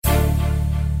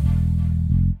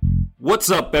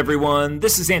What's up, everyone?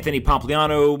 This is Anthony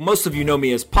Pompliano. Most of you know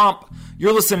me as Pomp.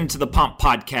 You're listening to the Pomp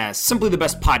Podcast, simply the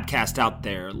best podcast out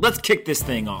there. Let's kick this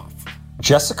thing off.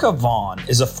 Jessica Vaugn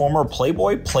is a former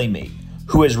Playboy Playmate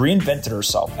who has reinvented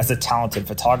herself as a talented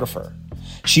photographer.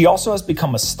 She also has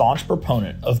become a staunch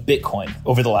proponent of Bitcoin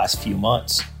over the last few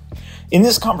months. In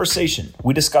this conversation,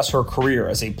 we discuss her career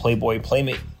as a Playboy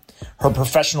Playmate, her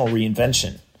professional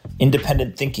reinvention,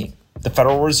 independent thinking, the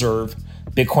Federal Reserve,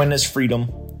 Bitcoin as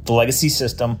freedom, the legacy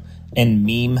system, and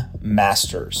meme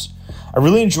masters. I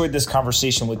really enjoyed this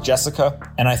conversation with Jessica,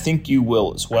 and I think you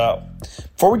will as well.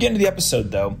 Before we get into the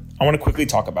episode, though, I want to quickly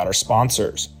talk about our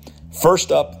sponsors.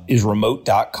 First up is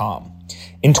Remote.com.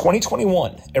 In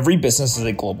 2021, every business is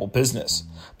a global business.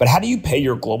 But how do you pay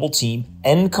your global team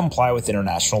and comply with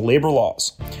international labor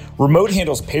laws? Remote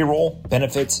handles payroll,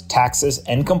 benefits, taxes,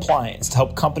 and compliance to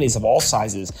help companies of all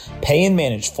sizes pay and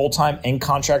manage full-time and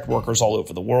contract workers all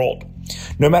over the world.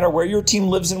 No matter where your team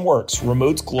lives and works,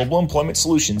 Remote's global employment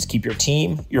solutions keep your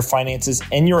team, your finances,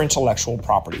 and your intellectual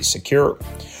property secure.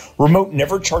 Remote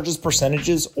never charges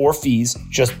percentages or fees,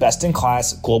 just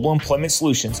best-in-class global employment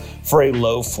solutions for a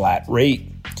low flat rate.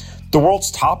 The world's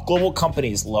top global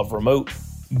companies love Remote.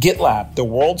 GitLab, the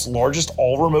world's largest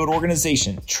all-remote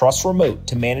organization, trusts Remote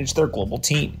to manage their global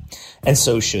team. And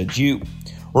so should you.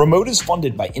 Remote is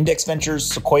funded by Index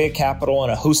Ventures, Sequoia Capital,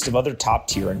 and a host of other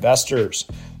top-tier investors.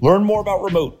 Learn more about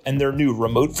Remote and their new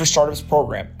Remote for Startups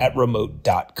program at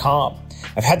Remote.com.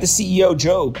 I've had the CEO,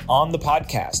 Job, on the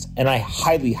podcast, and I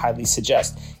highly, highly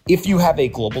suggest if you have a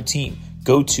global team,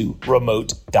 go to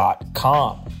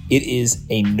Remote.com. It is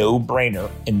a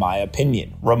no-brainer, in my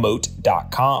opinion.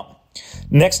 Remote.com.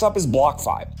 Next up is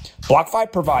BlockFi.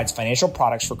 BlockFi provides financial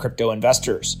products for crypto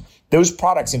investors. Those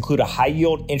products include a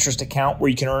high-yield interest account where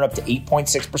you can earn up to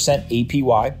 8.6%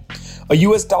 APY, a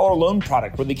US dollar loan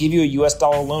product where they give you a US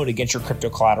dollar loan against your crypto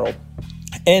collateral,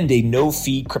 and a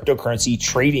no-fee cryptocurrency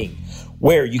trading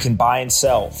where you can buy and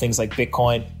sell things like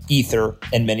Bitcoin, Ether,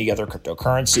 and many other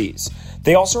cryptocurrencies.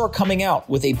 They also are coming out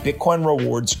with a Bitcoin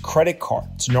Rewards credit card.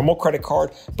 It's a normal credit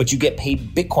card, but you get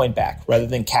paid Bitcoin back rather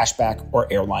than cash back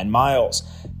or airline miles.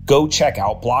 Go check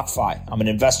out BlockFi. I'm an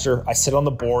investor, I sit on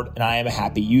the board, and I am a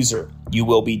happy user. You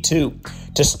will be too.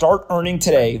 To start earning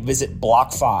today, visit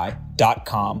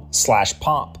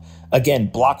blockfi.com/pomp. Again,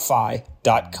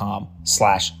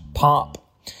 blockfi.com/pomp.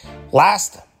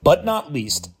 Last but not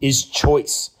least is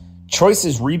Choice. Choice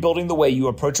is rebuilding the way you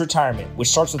approach retirement, which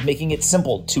starts with making it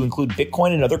simple to include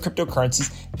Bitcoin and other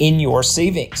cryptocurrencies in your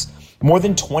savings. More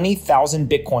than 20,000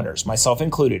 Bitcoiners, myself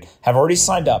included, have already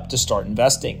signed up to start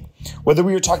investing. Whether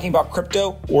we are talking about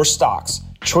crypto or stocks,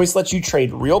 Choice lets you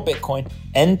trade real Bitcoin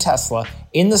and Tesla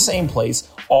in the same place,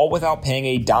 all without paying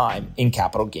a dime in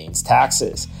capital gains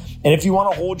taxes. And if you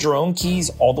want to hold your own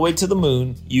keys all the way to the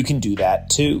moon, you can do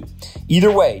that too.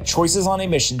 Either way, Choice is on a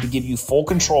mission to give you full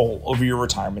control over your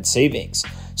retirement savings.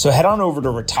 So head on over to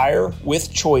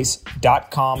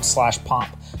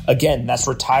retirewithchoice.com/pomp. Again, that's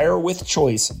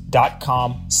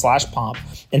retirewithchoice.com/pomp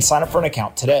and sign up for an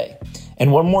account today.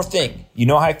 And one more thing, you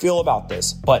know how I feel about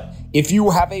this, but if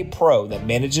you have a pro that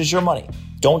manages your money,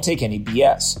 don't take any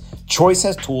BS. Choice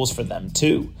has tools for them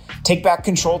too. Take back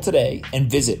control today and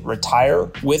visit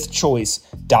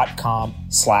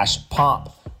retirewithchoice.com/pomp.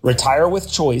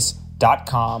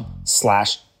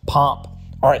 retirewithchoice.com/pomp.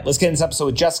 All right, let's get into this episode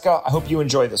with Jessica. I hope you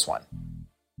enjoy this one.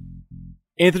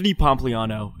 Anthony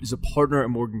Pompliano is a partner at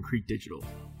Morgan Creek Digital.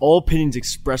 All opinions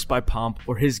expressed by Pomp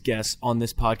or his guests on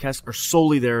this podcast are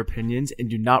solely their opinions and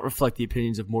do not reflect the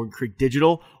opinions of Morgan Creek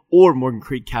Digital or Morgan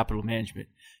Creek Capital Management.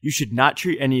 You should not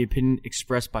treat any opinion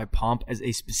expressed by Pomp as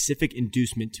a specific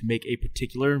inducement to make a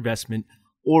particular investment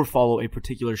or follow a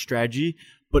particular strategy,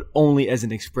 but only as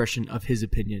an expression of his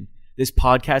opinion. This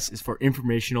podcast is for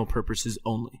informational purposes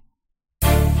only.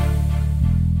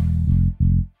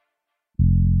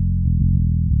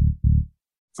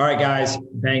 All right, guys,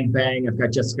 bang, bang. I've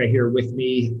got Jessica here with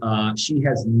me. She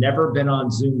has never been on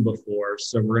Zoom before,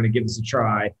 so we're going to give this a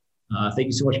try. Thank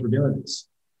you so much for doing this.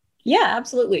 Yeah,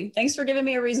 absolutely. Thanks for giving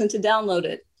me a reason to download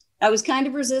it. I was kind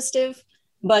of resistive,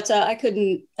 but I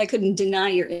couldn't deny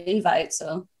your invite.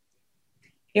 So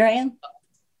here I am.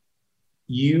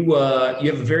 You have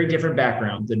a very different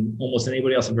background than almost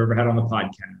anybody else I've ever had on the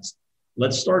podcast.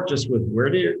 Let's start just with where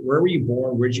were you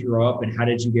born? Where did you grow up? And how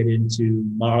did you get into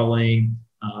modeling,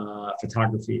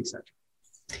 photography, etc.?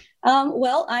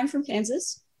 Well, I'm from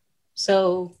Kansas.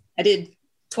 So I did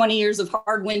 20 years of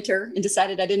hard winter and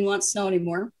decided I didn't want snow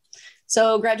anymore.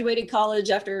 So graduated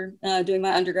college after doing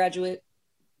my undergraduate,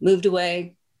 moved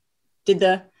away, did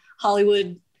the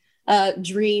Hollywood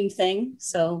dream thing.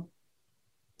 So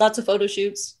lots of photo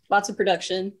shoots, lots of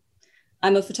production.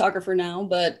 I'm a photographer now,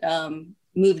 but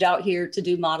moved out here to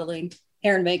do modeling,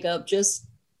 hair and makeup, just,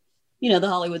 the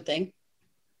Hollywood thing.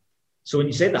 So when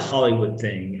you say the Hollywood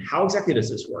thing, how exactly does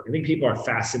this work? I think people are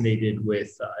fascinated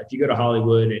with, if you go to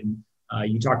Hollywood and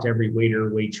you talk to every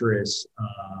waiter, waitress,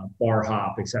 bar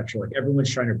hop, et cetera, like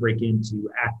everyone's trying to break into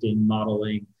acting,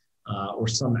 modeling, or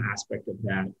some aspect of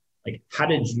that. Like, how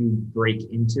did you break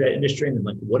into that industry? And then,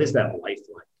 like, what is that life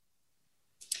like?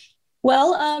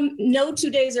 Well, no 2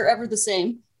 days are ever the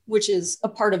same, which is a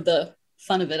part of the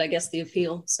fun of it, I guess, the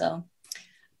appeal. So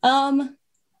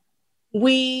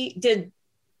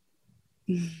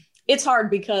it's hard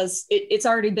because it's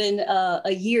already been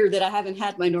a year that I haven't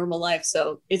had my normal life.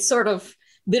 So it's sort of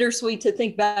bittersweet to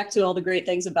think back to all the great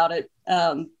things about it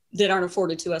that aren't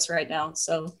afforded to us right now.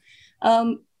 So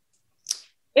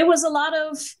it was a lot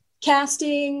of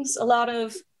castings, a lot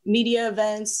of media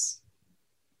events,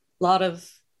 a lot of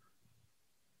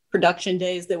production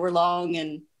days that were long,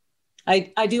 and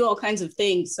I do all kinds of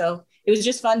things. So it was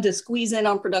just fun to squeeze in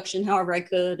on production however I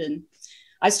could. And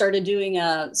I started doing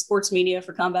sports media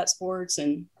for combat sports,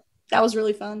 and that was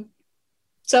really fun.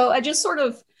 So I just sort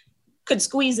of could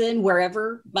squeeze in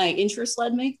wherever my interest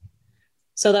led me.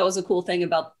 So that was a cool thing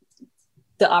about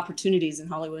the opportunities in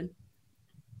Hollywood.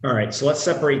 All right, so let's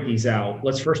separate these out.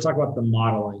 Let's first talk about the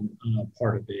modeling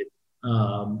part of it.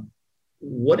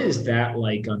 What is that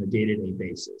like on a day-to-day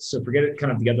basis? So forget it,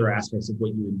 kind of the other aspects of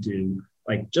what you would do,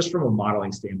 like just from a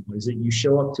modeling standpoint. Is it you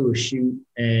show up to a shoot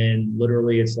and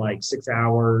literally it's like 6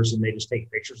 hours and they just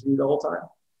take pictures of you the whole time?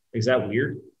 Is that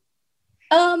weird?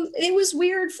 It was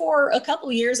weird for a couple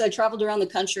of years. I traveled around the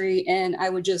country and I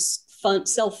would just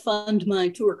self-fund my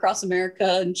tour across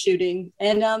America and shooting.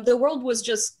 And the world was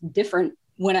just different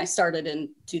when I started in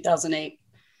 2008.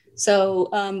 So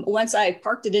once I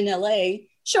parked it in LA,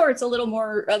 sure, it's a little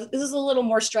more, this is a little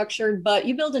more structured, but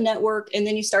you build a network and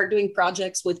then you start doing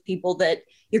projects with people that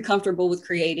you're comfortable with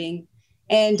creating.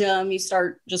 And you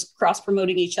start just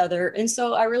cross-promoting each other. And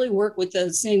so I really work with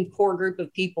the same core group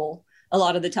of people a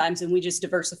lot of the times, and we just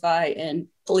diversify and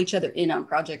pull each other in on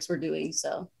projects we're doing.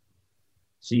 So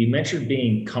you mentioned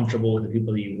being comfortable with the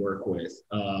people that you work with.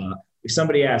 If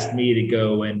somebody asked me to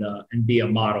go and be a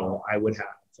model, I would have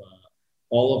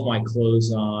all of my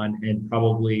clothes on, and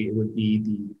probably it would be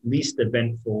the least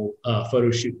eventful photo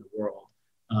shoot in the world.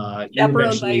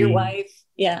 Chaperoned by your wife.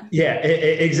 Yeah. Yeah,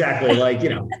 exactly. Like,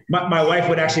 my wife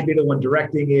would actually be the one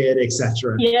directing it,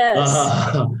 etc. Yes.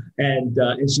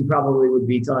 And she probably would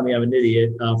be telling me I'm an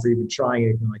idiot for even trying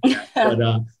anything like that.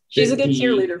 But she's a good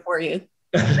cheerleader for you.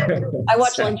 I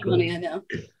watch Lunch Money, I know.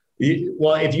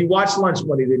 Well, if you watch Lunch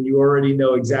Money, then you already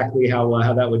know exactly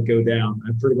how that would go down.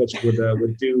 I pretty much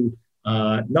would do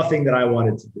nothing that I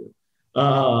wanted to do.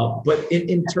 But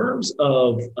in terms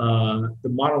of the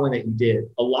modeling that you did,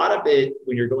 a lot of it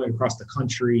when you're going across the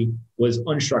country was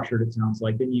unstructured, it sounds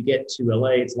like. Then you get to LA,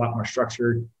 it's a lot more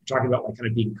structured. You're talking about like kind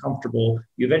of being comfortable.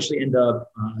 You eventually end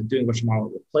up doing a bunch of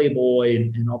modeling with Playboy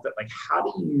and all that. Like, how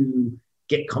do you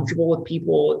get comfortable with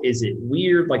people? Is it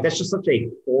weird? Like, that's just such a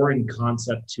foreign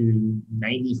concept to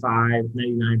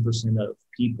 99% of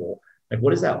people. Like,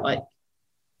 what is that like?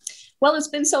 Well, it's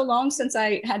been so long since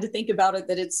I had to think about it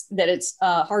that it's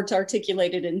hard to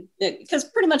articulate it, and because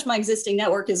pretty much my existing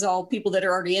network is all people that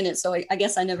are already in it. So I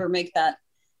guess I never make that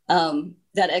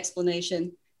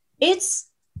explanation. It's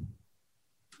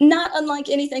not unlike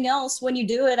anything else when you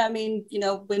do it. I mean,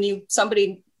 when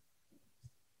somebody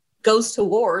goes to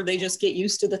war, they just get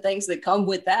used to the things that come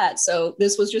with that. So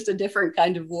this was just a different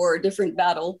kind of war, a different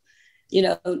battle,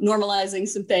 normalizing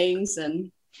some things.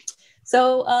 And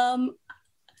so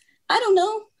I don't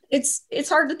know. It's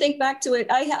hard to think back to it.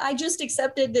 I just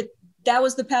accepted that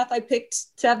was the path I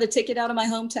picked to have the ticket out of my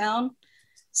hometown.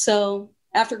 So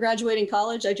after graduating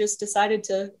college, I just decided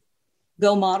to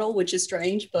go model, which is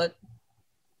strange, but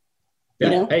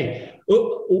Hey,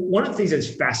 one of the things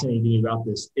that's fascinating to me about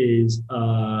this is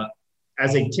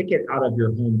as a ticket out of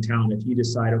your hometown, if you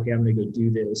decide, okay, I'm going to go do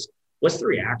this, what's the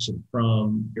reaction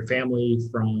from your family,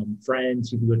 from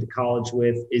friends you can go to college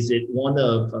with? Is it one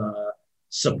of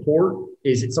support?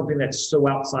 Is it something that's so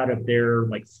outside of their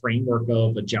like framework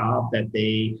of a job that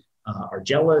they are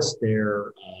jealous,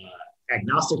 they're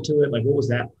agnostic to it? Like, what was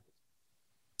that?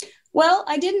 Well,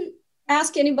 I didn't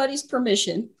ask anybody's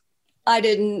permission. I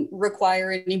didn't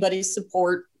require anybody's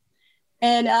support.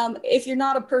 And if you're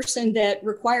not a person that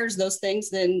requires those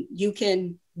things, then you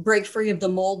can break free of the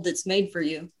mold that's made for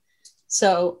you.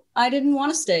 So I didn't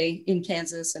want to stay in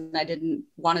Kansas, and I didn't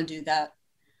want to do that.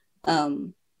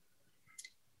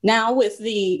 Now with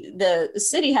the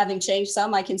city having changed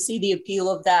some, I can see the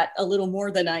appeal of that a little more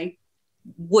than I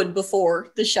would before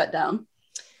the shutdown.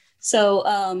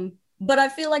 So but I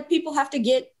feel like people have to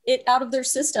get it out of their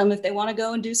system. If they want to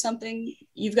go and do something,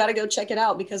 you've got to go check it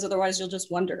out, because otherwise you'll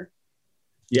just wonder.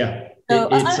 Yeah. So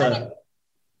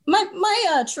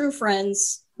my true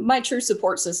friends, my true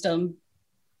support system,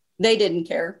 they didn't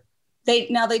care. They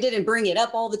didn't bring it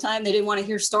up all the time. They didn't want to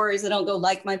hear stories. They don't go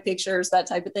like my pictures, that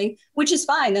type of thing, which is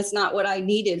fine. That's not what I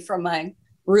needed from my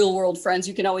real world friends.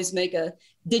 You can always make a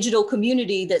digital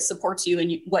community that supports you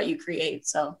and what you create.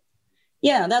 So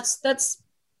yeah, there's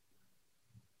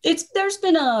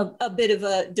been a bit of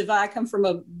a divide. I come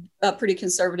from a pretty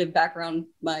conservative background.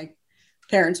 My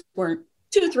parents weren't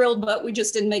too thrilled, but we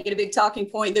just didn't make it a big talking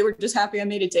point. They were just happy I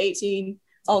made it to 18,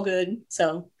 all good.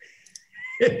 So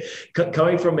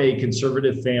coming from a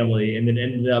conservative family and then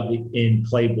ended up in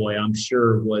Playboy, I'm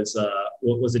sure was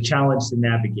a challenge to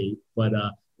navigate, but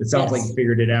it sounds like you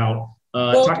figured it out.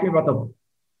 Talking about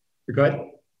go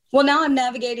ahead. Well, now I'm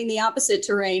navigating the opposite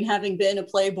terrain, having been a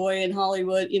Playboy in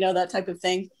Hollywood, that type of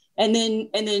thing. And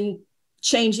then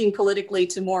changing politically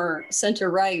to more center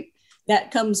right,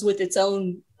 that comes with its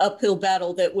own uphill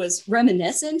battle that was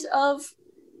reminiscent of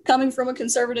coming from a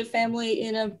conservative family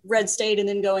in a red state and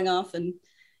then going off and,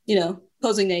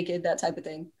 posing naked, that type of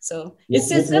thing. So it's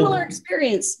a similar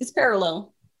experience. It's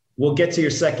parallel. We'll get to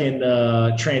your second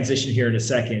transition here in a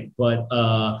second, but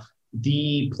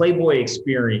the Playboy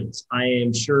experience, I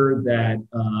am sure that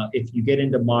if you get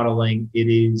into modeling, it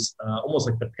is almost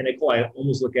like the pinnacle. I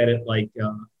almost look at it like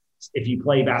if you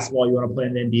play basketball, you want to play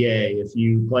in the NBA. If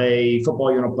you play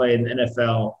football, you want to play in the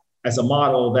NFL. As a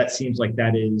model, that seems like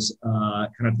that is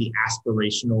kind of the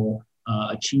aspirational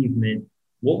achievement.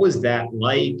 What was that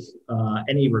like?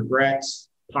 Any regrets,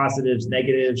 positives,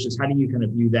 negatives? Just how do you kind of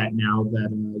view that now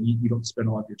that you don't spend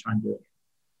a lot of your time doing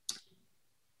it?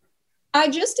 I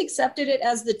just accepted it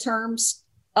as the terms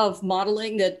of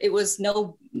modeling, that it was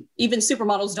even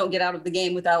supermodels don't get out of the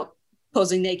game without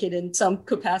posing naked in some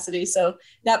capacity. So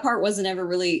that part wasn't ever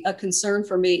really a concern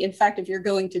for me. In fact, if you're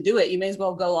going to do it, you may as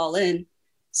well go all in.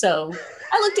 So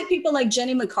I looked at people like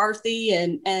Jenny McCarthy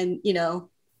and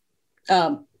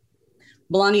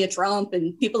Melania Trump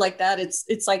and people like that.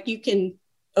 It's like you can,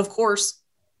 of course,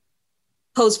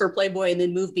 pose for Playboy and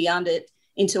then move beyond it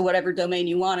into whatever domain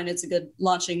you want. And it's a good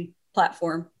launching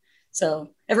platform.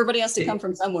 So everybody has to come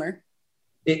from somewhere.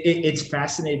 It's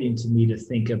fascinating to me to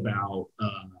think about,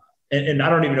 and I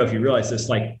don't even know if you realize this,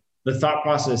 like the thought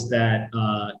process that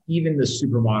even the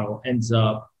supermodel ends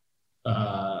up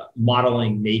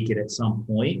modeling naked at some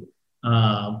point,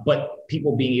 but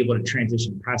people being able to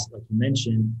transition past, like you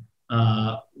mentioned,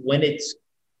 when it's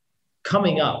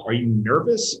coming up, are you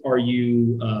nervous? Are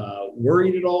you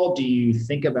worried at all? Do you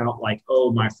think about like,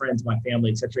 oh, my friends, my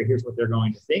family, et cetera, here's what they're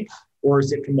going to think? Or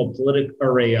is it from a political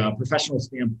or a professional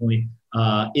standpoint,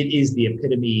 it is the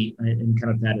epitome and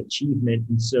kind of that achievement.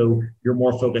 And so you're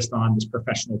more focused on this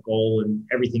professional goal and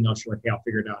everything else. You're like, yeah, I'll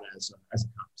figure it out as it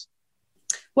comes.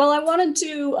 Well, I wanted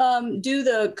to do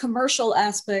the commercial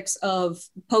aspects of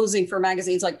posing for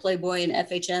magazines like Playboy and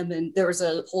FHM, and there was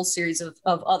a whole series of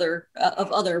other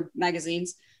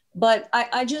magazines. But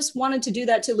I just wanted to do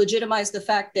that to legitimize the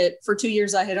fact that for 2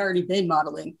 years I had already been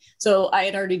modeling. So I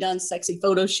had already done sexy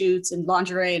photo shoots and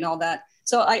lingerie and all that.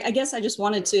 So I guess I just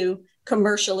wanted to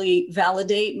commercially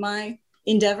validate my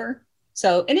endeavor.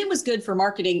 So, and it was good for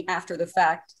marketing after the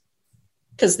fact,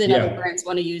 because then other brands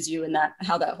want to use you and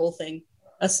how that whole thing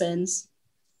ascends.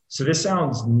 So this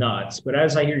sounds nuts, but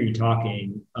as I hear you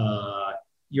talking,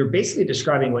 you're basically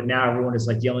describing what now everyone is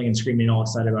like yelling and screaming all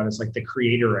excited about. It's like the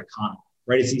creator economy,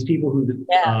 right? It's these people who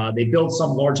they build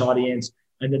some large audience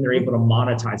and then they're able to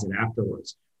monetize it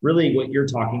afterwards. Really what you're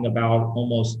talking about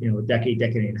almost, a decade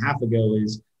and a half ago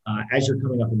is as you're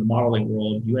coming up in the modeling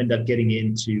world, you end up getting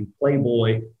into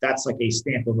Playboy. That's like a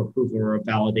stamp of approval or a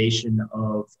validation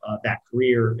of that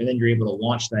career. And then you're able to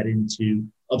launch that into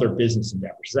other business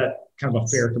endeavors. Is that kind of a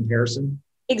fair comparison?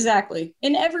 Exactly.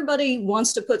 And everybody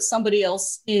wants to put somebody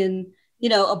else in,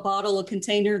 a bottle, a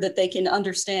container that they can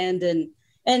understand. And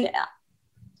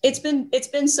it's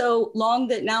been so long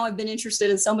that now I've been interested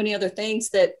in so many other things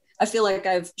that I feel like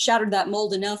I've shattered that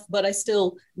mold enough, but I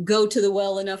still go to the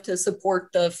well enough to support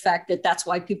the fact that that's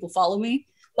why people follow me.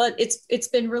 But it's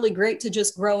been really great to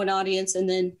just grow an audience, and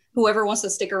then whoever wants to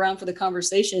stick around for the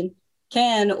conversation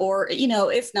can, or,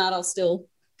 if not, I'll still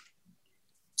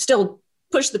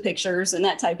push the pictures and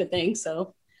that type of thing.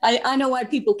 So I know why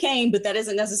people came, but that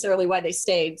isn't necessarily why they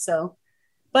stayed. So,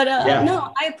 but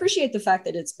no, I appreciate the fact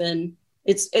that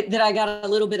that I got a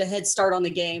little bit of head start on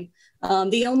the game.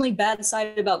 The only bad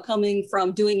side about coming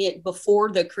from doing it before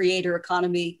the creator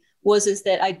economy is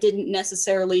that I didn't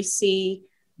necessarily see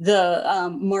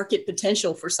the market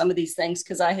potential for some of these things,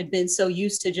 because I had been so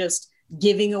used to just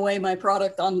giving away my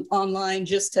product online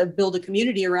just to build a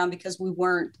community around, because we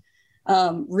weren't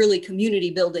really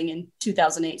community building in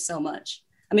 2008 so much.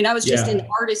 I mean, I was just in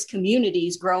artist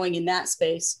communities growing in that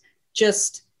space.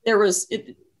 Just there was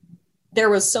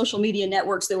social media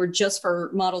networks that were just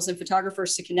for models and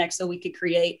photographers to connect so we could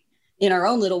create in our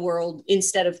own little world,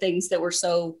 instead of things that were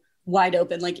so wide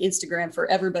open like Instagram for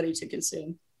everybody to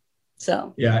consume.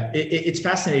 So it's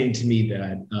fascinating to me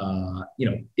that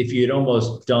if you had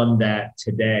almost done that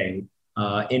today,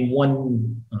 in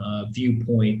one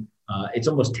viewpoint, it's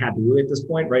almost taboo at this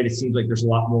point, right? It seems like there's a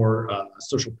lot more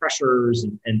social pressures,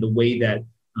 and the way that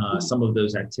some of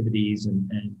those activities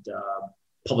and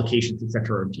publications, et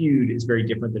cetera, are viewed is very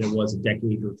different than it was a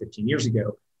decade or 15 years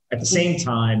ago. At the same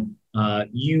time,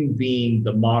 you being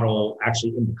the model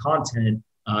actually in the content,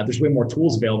 there's way more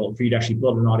tools available for you to actually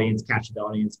build an audience, catch the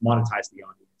audience, monetize the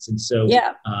audience. And so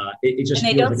it just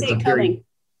and they don't see it coming.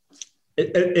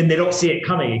 And they don't see it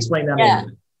coming. Explain that a little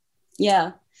bit.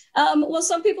 Yeah. Well,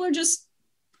 some people are just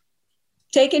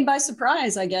taken by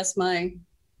surprise, I guess, my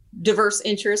diverse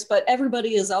interests, but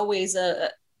everybody is always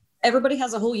everybody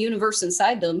has a whole universe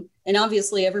inside them. And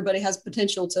obviously everybody has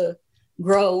potential to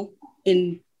grow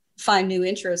and find new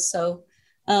interests. So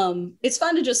it's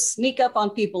fun to just sneak up on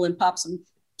people and pop some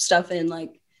stuff in.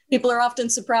 Like, people are often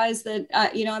surprised that,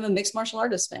 I'm a mixed martial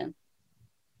artist fan.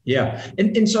 Yeah.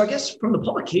 And so I guess from the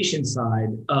publication side,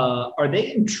 are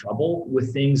they in trouble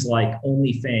with things like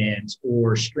OnlyFans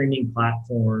or streaming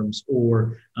platforms,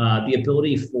 or the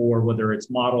ability for whether it's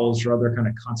models or other kind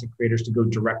of content creators to go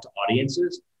direct to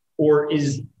audiences? Or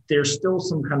is there still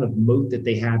some kind of moat that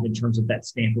they have in terms of that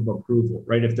stamp of approval,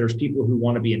 right? If there's people who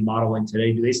want to be in modeling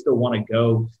today, do they still want to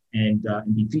go and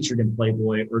be featured in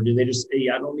Playboy? Or do they just say,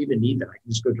 I don't even need that. I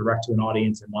can just go direct to an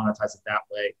audience and monetize it that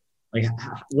way? Like,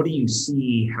 what do you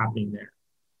see happening there?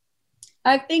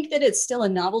 I think that it's still a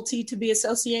novelty to be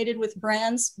associated with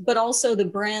brands, but also the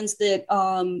brands that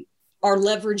are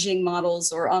leveraging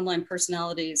models or online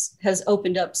personalities has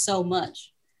opened up so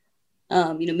much.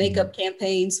 Makeup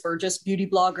campaigns for just beauty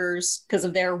bloggers because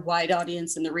of their wide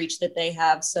audience and the reach that they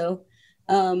have. So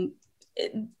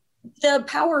the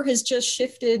power has just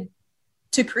shifted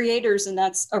to creators, and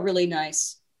that's a really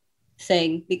nice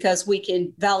thing, because we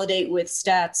can validate with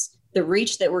stats the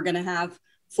reach that we're going to have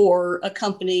for a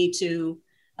company to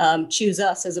choose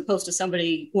us, as opposed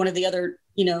to one of the other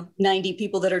 90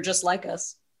 people that are just like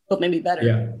us, but maybe better.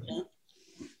 Yeah.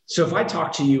 So if I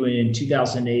talked to you in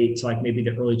 2008 to like maybe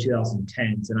the early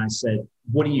 2010s, and I said,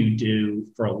 what do you do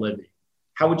for a living?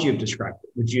 How would you have described it?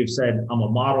 Would you have said, I'm a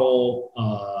model,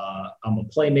 I'm a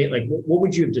playmate? Like, what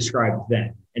would you have described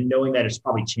then? And knowing that it's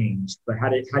probably changed, but how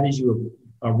did you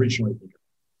originally think of it?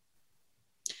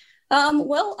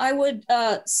 Well, I would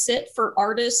sit for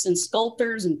artists and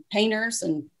sculptors and painters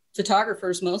and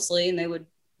photographers mostly, and they would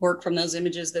work from those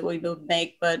images that we would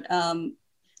make. But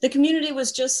the community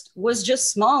was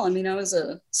just small. I mean, I was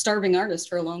a starving artist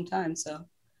for a long time, so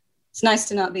it's nice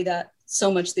to not be that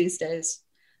so much these days.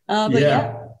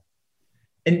 Yeah.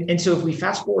 And so if we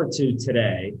fast forward to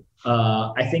today,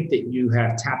 I think that you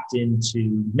have tapped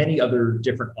into many other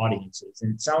different audiences.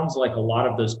 And it sounds like a lot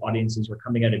of those audiences are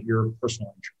coming out of your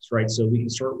personal interests, right? So we can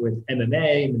start with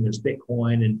MMA, and then there's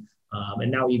Bitcoin, and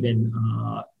now even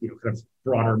kind of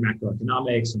broader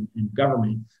macroeconomics and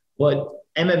government. But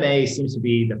MMA seems to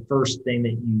be the first thing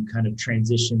that you kind of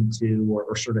transition to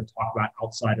or sort of talk about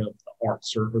outside of the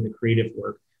arts or the creative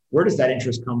work. Where does that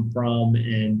interest come from?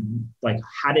 And like,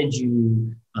 how did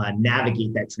you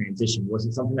navigate that transition? Was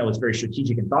it something that was very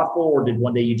strategic and thoughtful, or did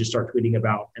one day you just start tweeting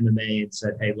about MMA and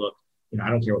said, hey, look, I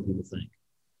don't care what people think?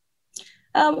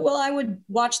 Well, I would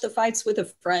watch the fights with a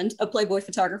friend, a Playboy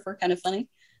photographer, kind of funny.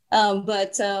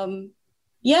 I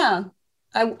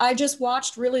just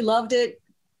watched, really loved it,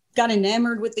 got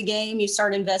enamored with the game. You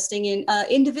start investing in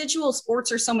individual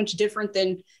sports are so much different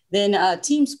than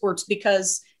team sports,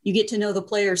 because you get to know the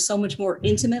players so much more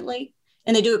intimately,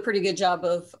 and they do a pretty good job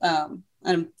of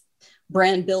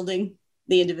brand building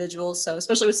the individuals. So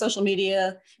especially with social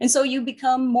media. And so you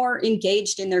become more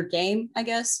engaged in their game, I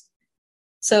guess.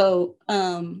 So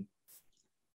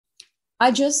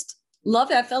I just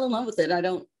love it. I fell in love with it. I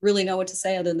don't really know what to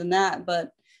say other than that,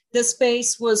 but the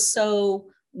space was so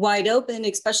wide open,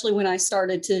 especially when I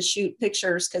started to shoot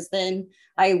pictures, because then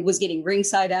I was getting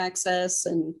ringside access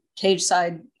and cage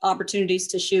side opportunities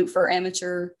to shoot for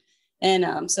amateur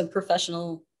and some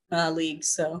professional leagues.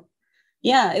 So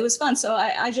yeah, it was fun. So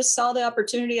I just saw the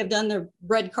opportunity. I've done the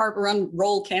red carpet run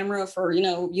roll camera for,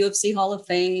 UFC Hall of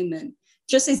Fame, and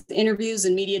just these interviews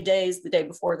and media days the day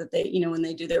before that they, when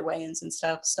they do their weigh-ins and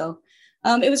stuff. So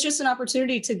it was just an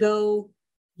opportunity to go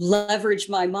leverage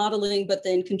my modeling, but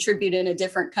then contribute in a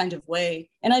different kind of way.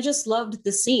 And I just loved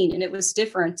the scene, and it was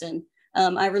different. And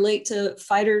I relate to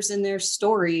fighters and their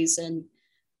stories, and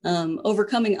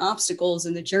overcoming obstacles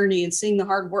in the journey and seeing the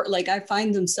hard work. Like, I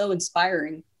find them so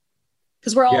inspiring,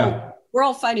 because we're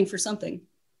all fighting for something.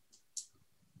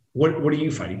 What are you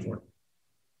fighting for?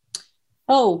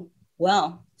 Oh,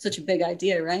 well, such a big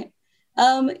idea, right?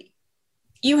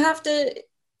 You have to,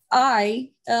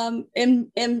 I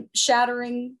am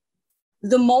shattering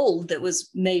the mold that was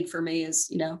made for me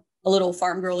as, a little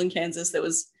farm girl in Kansas that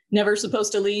was never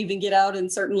supposed to leave and get out,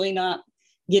 and certainly not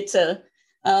get to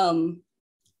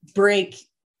break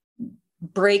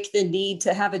the need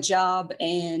to have a job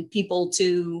and people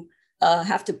to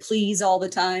have to please all the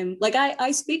time. Like,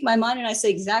 I speak my mind and I say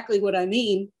exactly what I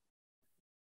mean,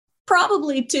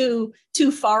 probably to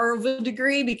too far of a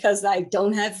degree, because I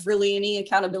don't have really any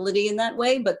accountability in that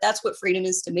way, but that's what freedom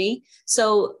is to me.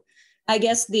 So I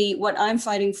guess what I'm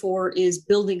fighting for is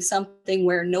building something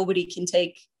where nobody can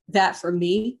take that from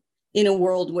me, in a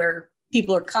world where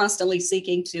people are constantly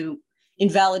seeking to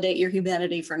invalidate your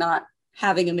humanity for not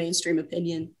having a mainstream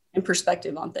opinion and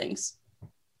perspective on things.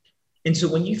 And so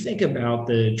when you think about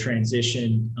the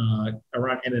transition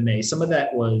around MMA, some of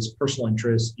that was personal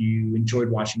interest. You enjoyed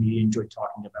watching media, enjoyed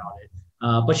talking about it.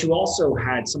 But you also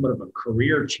had somewhat of a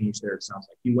career change there, it sounds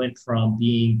like. You went from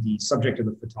being the subject of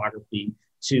the photography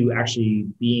to actually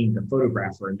being the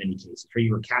photographer in many cases, where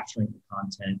you were capturing the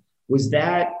content. Was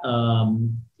that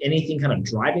anything kind of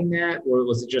driving that? Or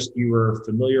was it just you were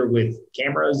familiar with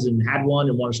cameras and had one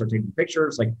and wanted to start taking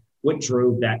pictures? Like, what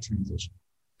drove that transition?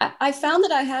 I found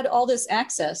that I had all this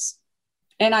access,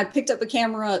 and I picked up a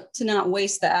camera to not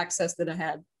waste the access that I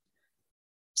had.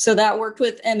 So that worked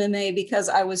with MMA, because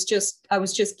I was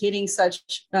just getting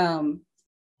such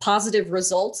positive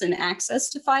results and access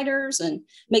to fighters and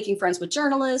making friends with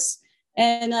journalists.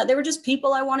 And they were just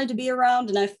people I wanted to be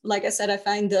around. And like I said, I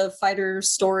find the fighter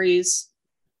stories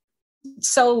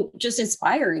so just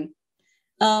inspiring.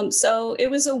 So it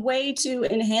was a way to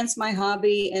enhance my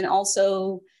hobby, and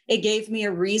also it gave me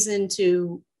a reason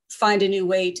to find a new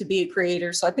way to be a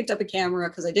creator. So I picked up a camera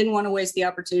because I didn't want to waste the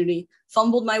opportunity,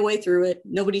 fumbled my way through it.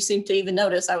 Nobody seemed to even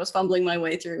notice I was fumbling my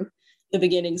way through the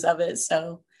beginnings of it.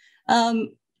 So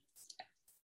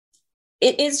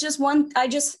it is just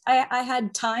I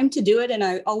had time to do it. And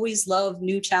I always love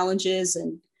new challenges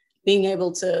and being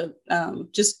able to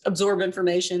just absorb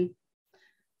information.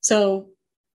 So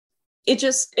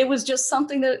it was just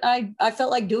something that I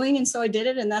felt like doing. And so I did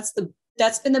it. And that's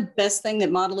been the best thing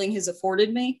that modeling has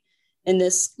afforded me in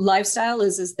this lifestyle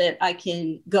is that I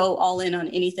can go all in on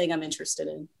anything I'm interested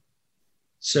in.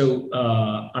 So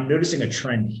I'm noticing a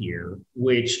trend here,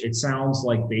 which it sounds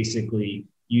like basically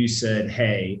you said,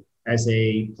 hey, as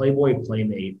a Playboy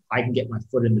Playmate, I can get my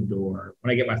foot in the door.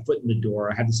 When I get my foot in the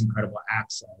door, I have this incredible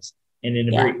access. And in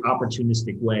a very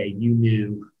opportunistic way, you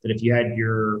knew that if you had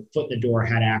your foot in the door,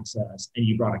 had access, and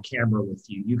you brought a camera with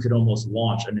you, you could almost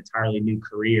launch an entirely new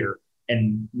career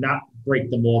and not break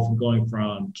the mold from going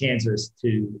from Kansas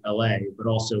to LA, but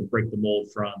also break the mold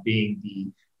from being the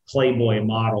Playboy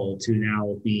model to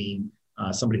now being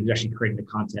somebody who's actually creating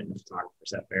the content and the photographer.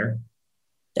 Is that fair?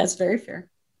 That's very fair.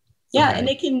 Yeah.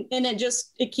 Okay. And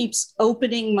it keeps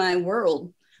opening my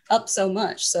world up so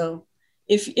much. So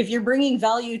if you're bringing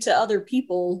value to other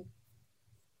people,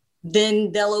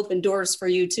 then they'll open doors for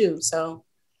you too. So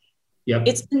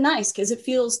it's been nice because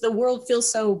the world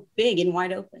feels so big and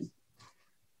wide open.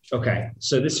 Okay.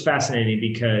 So this is fascinating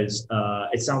because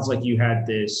it sounds like you had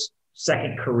this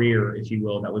second career, if you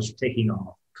will, that was taking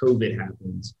off. COVID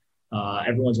happens.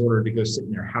 Everyone's ordered to go sit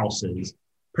in their houses.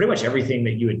 Pretty much everything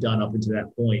that you had done up until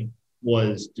that point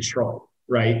was destroyed,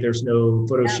 right? There's no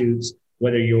photo shoots,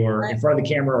 whether you're in front of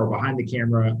the camera or behind the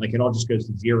camera, like it all just goes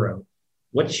to zero.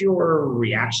 What's your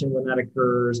reaction when that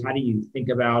occurs? How do you think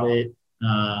about it?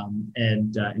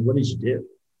 And what did you do?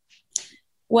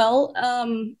 Well,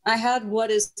 I had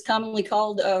what is commonly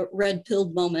called a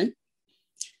red-pilled moment.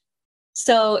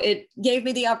 So it gave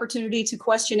me the opportunity to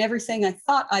question everything I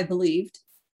thought I believed.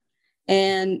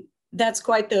 And that's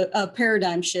quite the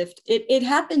paradigm shift. It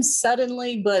happened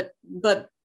suddenly, but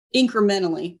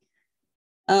incrementally.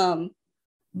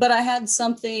 But I had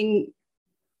something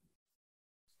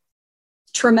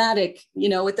traumatic,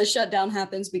 with the shutdown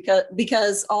happens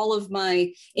because all of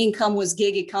my income was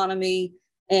gig economy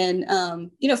and,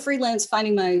 freelance,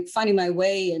 finding my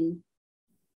way. And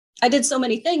I did so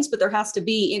many things, but there has to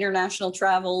be international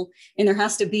travel, and there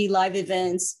has to be live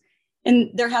events,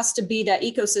 and there has to be that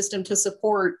ecosystem to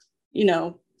support,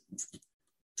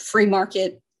 free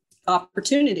market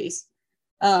opportunities.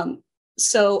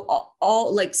 So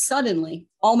all like suddenly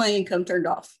all my income turned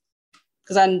off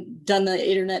because I hadn't done the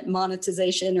internet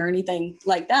monetization or anything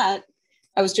like that.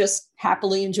 I was just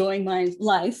happily enjoying my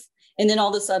life. And then all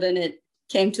of a sudden it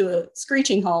came to a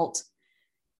screeching halt.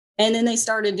 And then they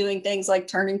started doing things like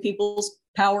turning people's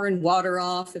power and water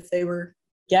off if they were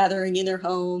gathering in their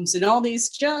homes, and all these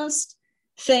just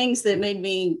things that made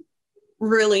me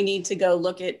really need to go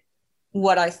look at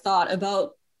what I thought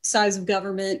about size of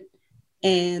government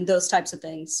and those types of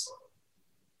things.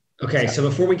 Okay, so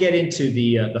before we get into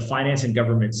the finance and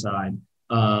government side,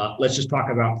 let's just talk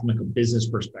about from like a business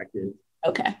perspective.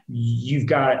 Okay. You've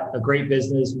got a great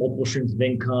business, multiple streams of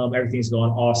income, everything's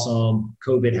going awesome.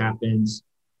 COVID happens,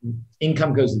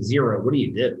 income goes to zero. What do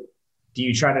you do? Do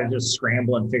you try to just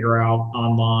scramble and figure out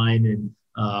online and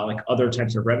like other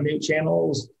types of revenue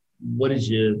channels? How did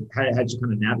you kind of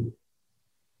navigate?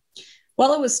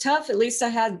 Well, it was tough. At least I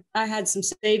had some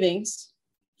savings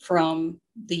from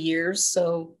the years.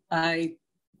 So I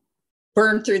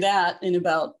burned through that in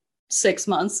about 6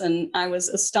 months. And I was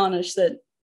astonished that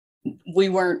we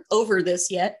weren't over this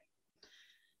yet.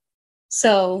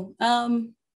 So I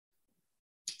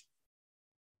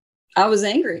was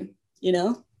angry,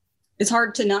 it's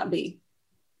hard to not be.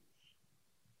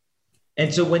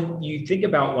 And so when you think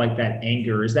about like that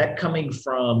anger, is that coming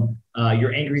from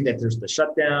you're angry that there's the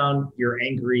shutdown, you're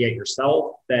angry at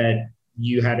yourself that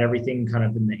you had everything kind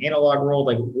of in the analog world?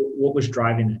 Like what was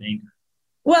driving that anger?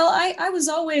 Well, I was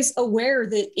always aware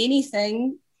that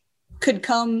anything could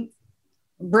come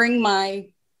bring my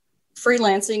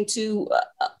freelancing to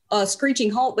a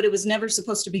screeching halt, but it was never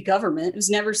supposed to be government.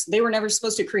 They were never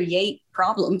supposed to create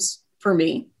problems for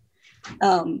me.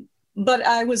 But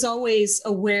I was always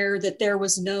aware that there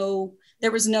was no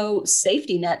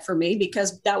safety net for me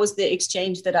because that was the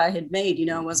exchange that I had made.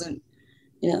 I wasn't,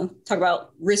 talk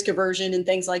about risk aversion and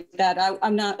things like that.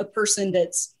 I'm not a person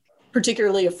that's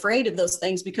particularly afraid of those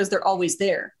things because they're always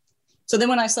there. So then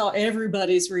when I saw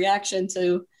everybody's reaction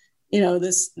to,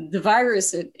 the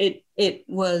virus, it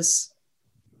was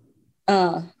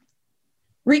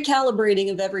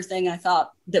recalibrating of everything I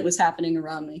thought that was happening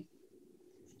around me.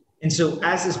 And so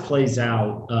as this plays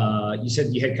out, you said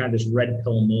you had kind of this red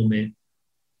pill moment.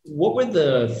 What were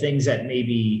the things that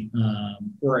maybe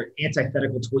were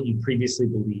antithetical to what you previously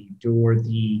believed, or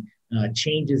the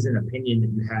changes in opinion that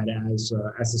you had as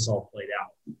this all played out?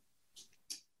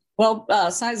 Well,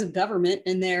 size of government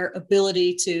and their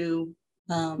ability to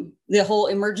the whole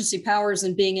emergency powers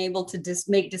and being able to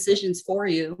make decisions for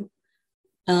you.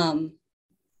 The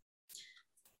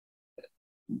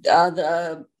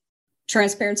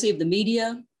transparency of the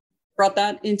media brought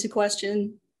that into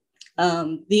question.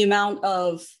 The amount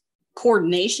of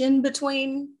coordination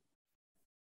between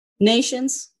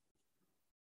nations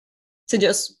to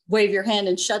just wave your hand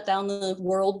and shut down the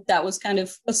world, that was kind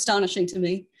of astonishing to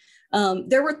me.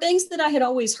 There were things that I had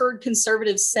always heard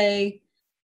conservatives say,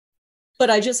 but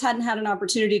I just hadn't had an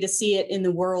opportunity to see it in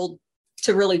the world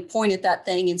to really point at that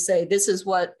thing and say, this is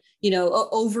what,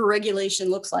 overregulation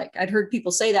looks like. I'd heard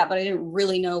people say that, but I didn't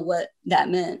really know what that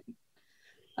meant.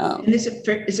 And is it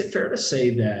fair to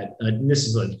say that, and this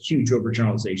is a huge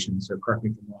overgeneralization, so correct me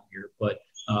if I'm wrong here, but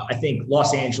I think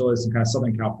Los Angeles and kind of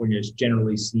Southern California is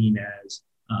generally seen as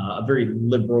a very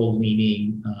liberal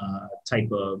leaning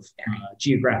type of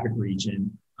geographic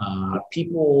region.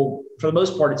 People, for the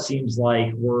most part, it seems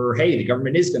like the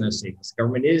government is going to save us. The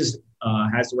government has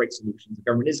the right solutions. The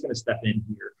government is going to step in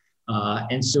here.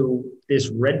 And so this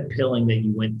red pilling that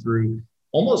you went through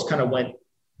almost kind of went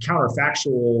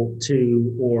counterfactual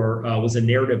to, or was a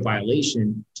narrative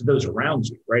violation to those around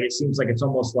you, right? It seems like it's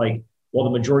almost like, while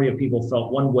the majority of people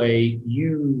felt one way,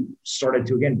 you started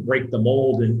to, again, break the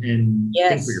mold and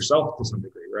think for yourself to some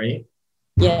degree, right?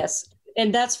 Yes.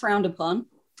 And that's frowned upon.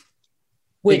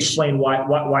 Explain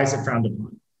why is it frowned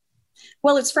upon?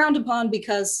 Well, it's frowned upon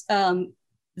because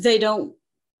they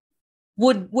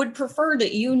would prefer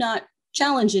that you not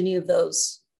challenge any of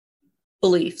those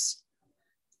beliefs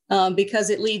because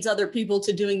it leads other people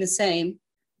to doing the same.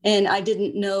 And I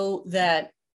didn't know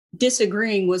that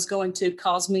disagreeing was going to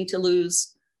cause me to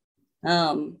lose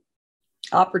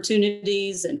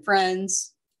opportunities and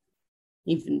friends,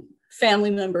 even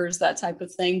family members, that type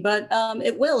of thing. But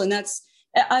it will. And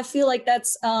I feel like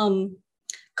that's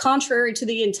contrary to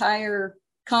the entire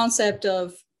concept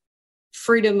of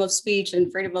freedom of speech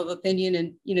and freedom of opinion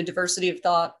and, diversity of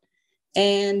thought.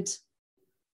 And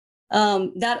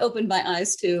that opened my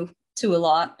eyes to a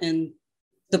lot, and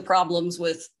the problems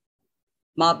with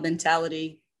mob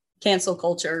mentality, cancel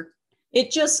culture.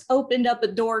 It just opened up a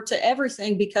door to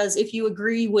everything, because if you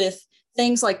agree with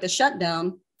things like the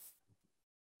shutdown,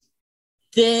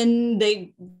 then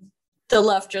the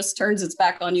left just turns its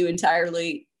back on you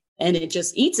entirely and it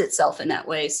just eats itself in that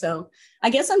way. So I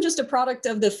guess I'm just a product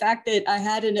of the fact that I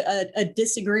had a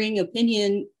disagreeing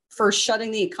opinion for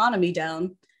shutting the economy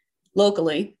down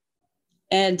locally.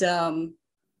 And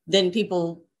then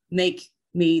people make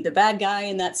me the bad guy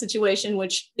in that situation,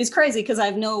 which is crazy because I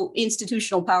have no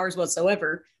institutional powers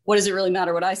whatsoever. What does it really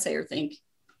matter what I say or think?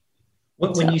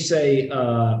 When you say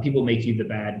people make you the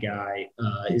bad guy,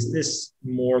 is this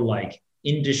more like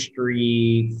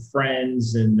industry,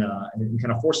 friends, and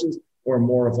kind of forces, or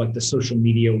more of like the social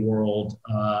media world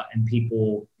and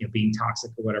people being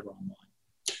toxic or whatever online?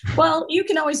 Well, you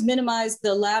can always minimize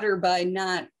the latter by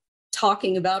not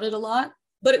talking about it a lot,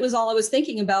 but it was all I was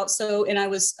thinking about. So, and I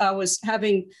was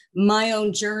having my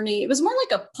own journey. It was more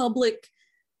like a public,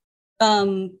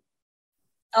 an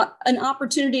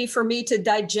opportunity for me to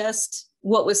digest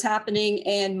what was happening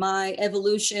and my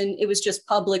evolution. It was just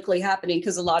publicly happening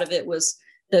because a lot of it was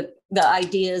the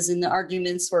ideas and the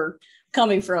arguments were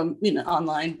coming from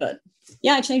online. But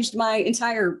yeah, I changed my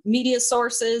entire media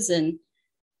sources and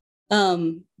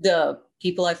the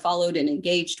people I followed and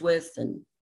engaged with, and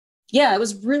yeah, it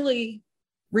was really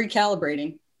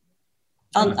recalibrating.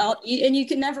 And you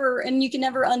can never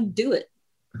undo it.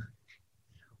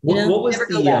 What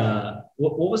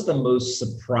was the most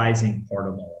surprising part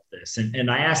of all of this?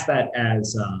 And I ask that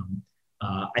as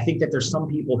I think that there's some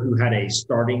people who had a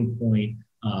starting point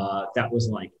that was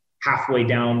like halfway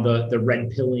down the red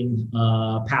pilling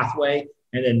pathway,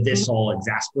 and then this all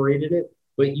exasperated it.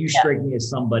 But you strike me as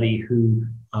somebody who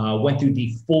went through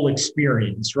the full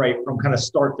experience, right, from kind of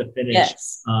start to finish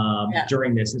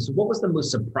during this. And so what was the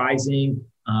most surprising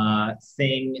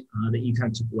thing that you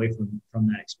kind of took away from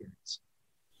that experience?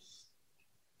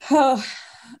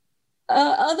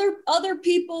 Other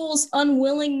people's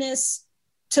unwillingness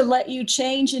to let you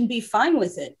change and be fine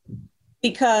with it,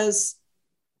 because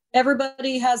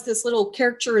everybody has this little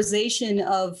characterization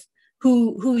of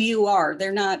who you are.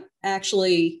 They're not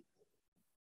actually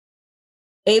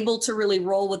able to really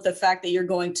roll with the fact that you're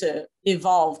going to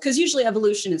evolve, because usually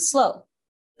evolution is slow,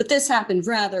 but this happened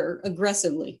rather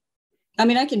aggressively. I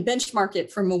mean, I can benchmark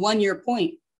it from a 1-year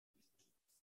point.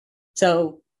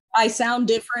 So I sound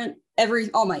different.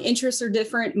 All my interests are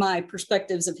different. My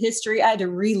perspectives of history, I had to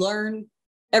relearn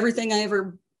everything I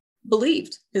ever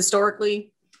believed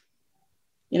historically.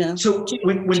 So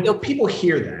when people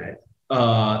hear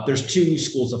that, there's two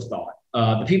schools of thought.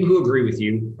 The people who agree with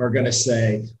you are going to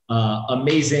say,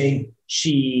 amazing.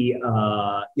 She,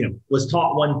 was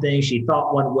taught one thing. She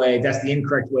thought one way. That's the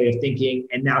incorrect way of thinking.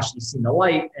 And now she's seen the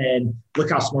light, and look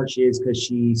how smart she is because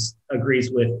she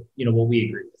agrees with, what we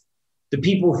agree with. The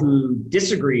people who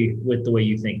disagree with the way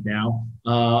you think now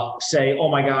say, oh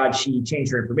my God, she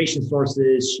changed her information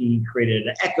sources. She created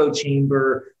an echo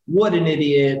chamber. What an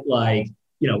idiot.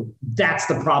 That's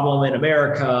the problem in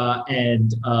America.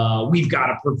 And we've got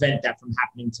to prevent that from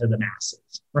happening to the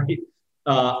masses, right?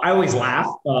 I always laugh.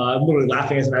 I'm literally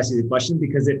laughing as I'm asking the question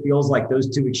because it feels like those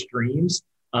two extremes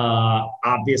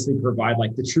obviously provide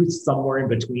like the truth somewhere in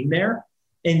between there.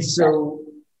 And so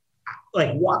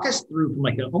walk us through from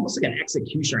almost like an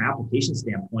execution or application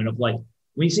standpoint of when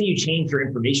you say you changed your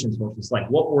information sources,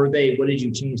 what were they? What did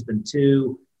you change them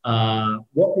to?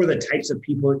 What were the types of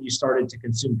people that you started to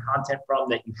consume content from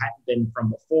that you hadn't been from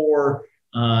before?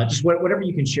 Just whatever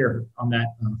you can share on that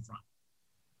front.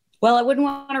 Well, I wouldn't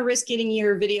want to risk getting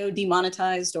your video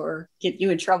demonetized or get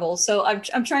you in trouble. So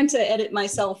I'm trying to edit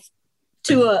myself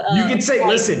to a. You can say,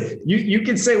 listen, you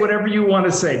can say whatever you want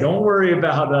to say. Don't worry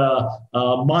about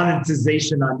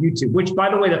monetization on YouTube, which,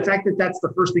 by the way, the fact that that's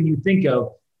the first thing you think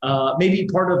of may be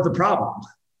part of the problem.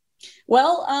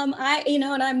 Well, and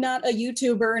I'm not a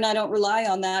YouTuber and I don't rely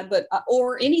on that, but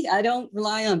I don't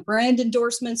rely on brand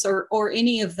endorsements or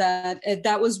any of that.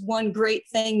 That was one great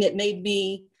thing that made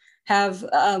me have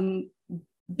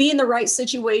be in the right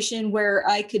situation where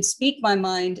I could speak my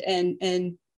mind,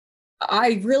 and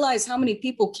I realize how many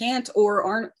people can't or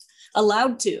aren't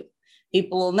allowed to.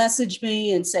 People will message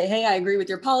me and say, hey, I agree with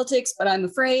your politics, but I'm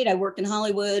afraid I work in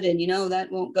Hollywood and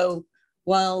that won't go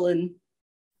well. And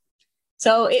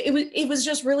so it was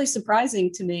just really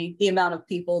surprising to me, the amount of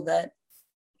people that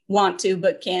want to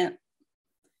but can't.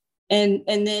 And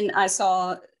then I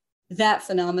saw that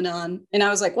phenomenon and I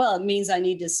was like, well, it means I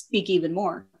need to speak even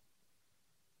more.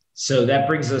 So that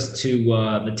brings us to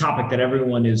the topic that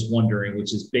everyone is wondering,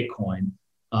 which is Bitcoin.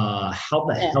 How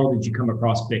the hell did you come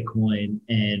across Bitcoin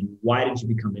and why did you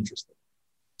become interested?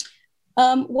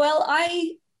 Well,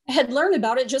 I had learned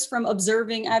about it just from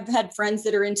observing. I've had friends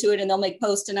that are into it and they'll make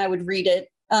posts and I would read it.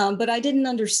 But I didn't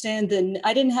understand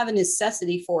I didn't have a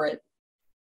necessity for it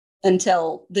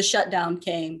until the shutdown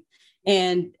came.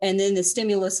 And then the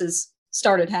stimuluses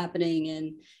started happening,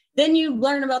 and then you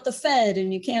learn about the Fed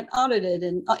and you can't audit it,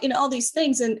 and all these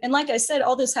things. And like I said,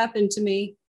 all this happened to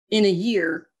me in a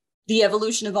year, the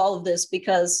evolution of all of this,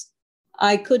 because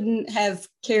I couldn't have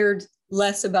cared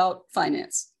less about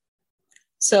finance.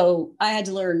 So I had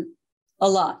to learn a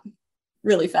lot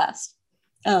really fast.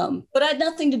 But I had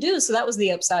nothing to do. So that was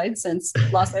the upside. Since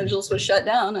Los Angeles was shut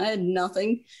down, I had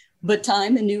nothing but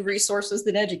time and new resources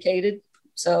that educated.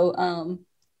 So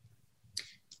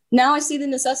now I see the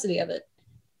necessity of it.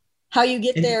 How you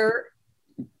get there,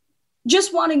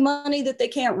 just wanting money that they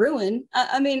can't ruin.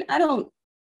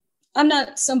 I'm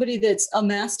not somebody that's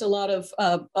amassed a lot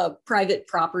of private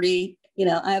property.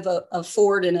 I have a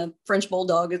Ford and a French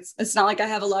Bulldog. It's not like I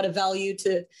have a lot of value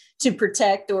to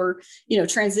protect or,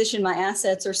 transition my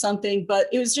assets or something, but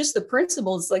it was just the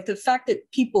principles, like the fact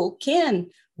that people can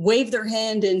wave their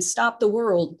hand and stop the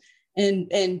world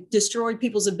and destroy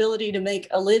people's ability to make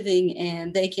a living,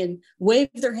 and they can wave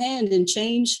their hand and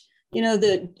change,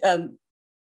 the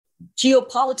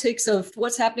geopolitics of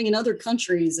what's happening in other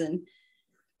countries. And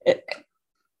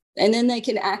then they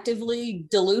can actively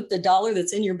dilute the dollar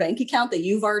that's in your bank account that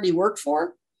you've already worked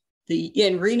for, and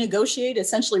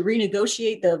essentially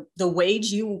renegotiate the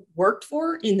wage you worked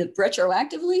for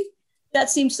retroactively. That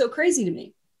seems so crazy to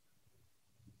me.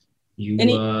 You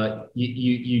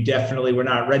definitely were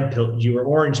not red pilled. You were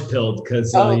orange pilled,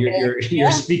 because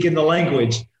you're speaking the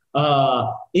language.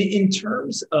 In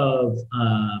terms of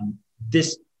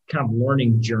this kind of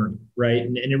learning journey, right?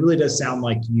 And it really does sound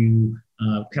like you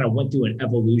kind of went through an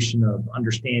evolution of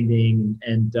understanding,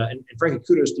 and frankly,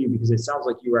 kudos to you, because it sounds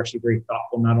like you were actually very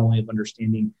thoughtful, not only of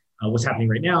understanding what's happening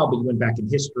right now, but you went back in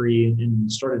history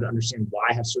and started to understand why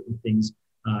have certain things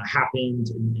happened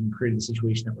and created the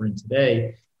situation that we're in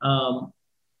today.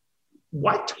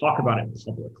 Why talk about it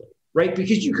publicly, right?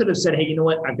 Because you could have said, hey, you know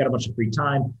what? I've got a bunch of free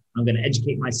time. I'm going to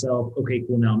educate myself. Okay,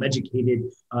 cool. Now I'm educated.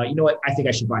 You know what? I think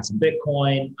I should buy some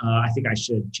Bitcoin. I think I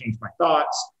should change my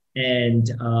thoughts. And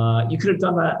you could have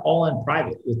done that all in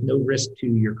private with no risk to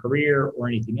your career or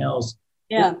anything else.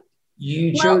 Yeah.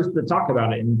 You chose to talk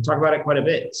about it and talk about it quite a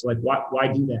bit. So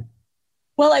why do that?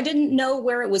 Well, I didn't know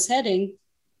where it was heading.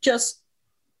 Just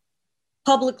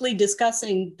publicly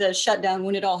discussing the shutdown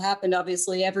when it all happened.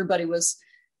 Obviously, everybody was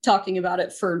talking about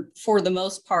it for the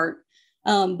most part.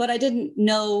 But I didn't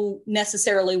know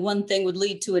necessarily one thing would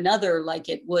lead to another like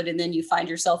it would. And then you find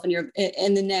yourself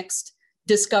in the next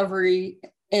discovery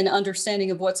and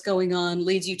understanding of what's going on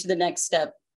leads you to the next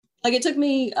step. Like it took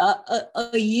me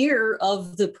a year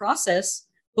of the process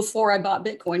before I bought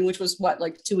Bitcoin, which was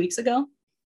like 2 weeks ago.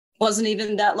 Wasn't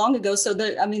even that long ago. So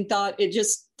thought, it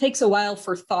just takes a while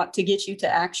for thought to get you to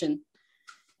action.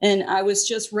 And I was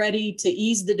just ready to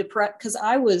ease the depression, because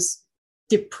I was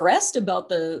depressed about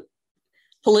the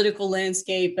political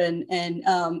landscape and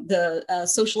the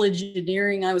social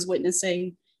engineering I was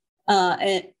witnessing.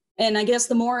 And I guess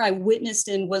the more I witnessed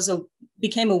and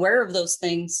became aware of those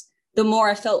things, the more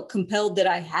I felt compelled that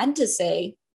I had to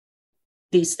say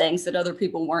these things that other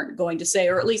people weren't going to say,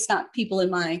 or at least not people in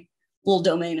my little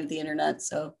domain of the internet.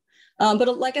 So,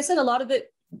 but like I said, a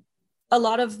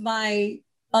lot of my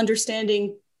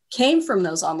understanding came from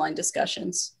those online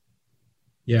discussions.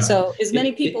 Yeah. So as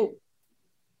many people,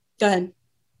 go ahead.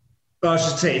 Well, I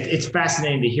should say it's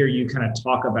fascinating to hear you kind of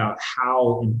talk about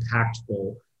how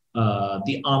impactful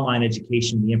the online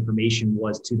education, the information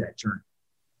was to that journey.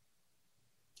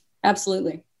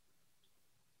 Absolutely.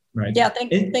 Right. Yeah.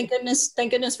 Thank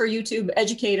goodness for YouTube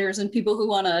educators and people who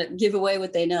want to give away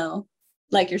what they know,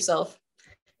 like yourself,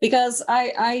 because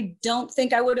I don't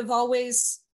think I would have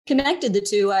always connected the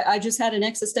two. I just had an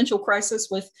existential crisis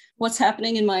with what's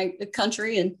happening in my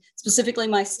country and specifically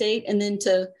my state. And then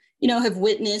to, have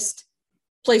witnessed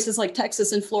places like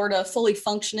Texas and Florida fully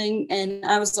functioning. And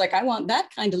I was like, I want that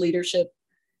kind of leadership.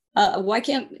 Why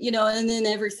can't, and then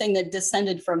everything that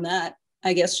descended from that,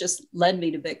 I guess, just led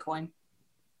me to Bitcoin.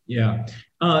 Yeah.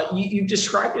 You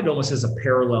described it almost as a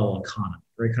parallel economy,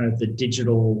 right? Kind of the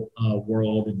digital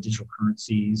world and digital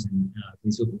currencies and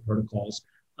these little protocols.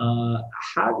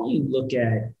 How do you look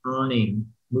at earning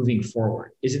moving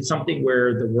forward? Is it something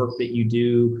where the work that you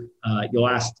do, you'll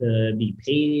ask to be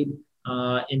paid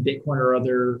in Bitcoin or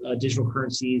other digital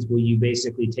currencies? Will you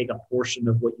basically take a portion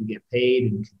of what you get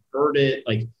paid and convert it?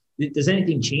 Like, does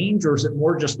anything change, or is it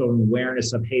more just an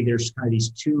awareness of, hey, there's kind of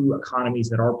these two economies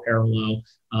that are parallel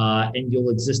and you'll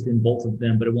exist in both of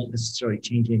them, but it won't necessarily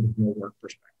change anything from a work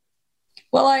perspective?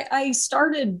 Well, I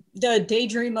started the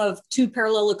daydream of two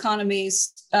parallel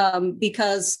economies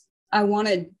because I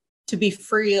wanted to be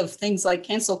free of things like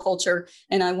cancel culture.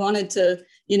 And I wanted to,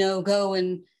 go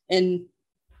and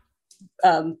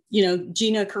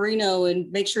Gina Carino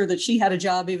and make sure that she had a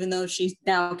job, even though she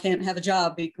now can't have a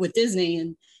job with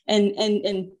Disney,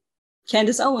 and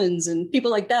Candace Owens and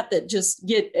people like that just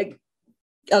get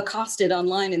accosted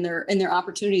online and their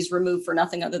opportunities removed for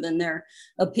nothing other than their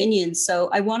opinions. So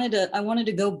I wanted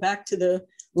to go back to the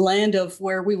land of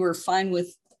where we were fine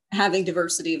with having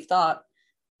diversity of thought.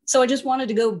 So I just wanted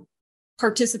to go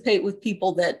participate with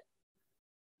people that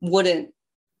wouldn't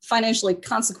financially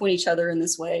consequent each other in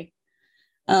this way.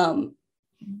 But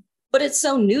it's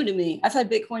so new to me. I've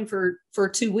had Bitcoin for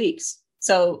 2 weeks.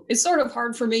 So it's sort of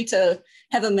hard for me to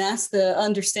have amassed the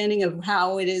understanding of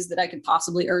how it is that I could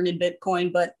possibly earn in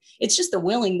Bitcoin, but it's just a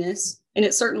willingness, and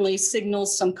it certainly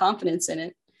signals some confidence in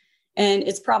it. And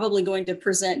it's probably going to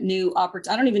present new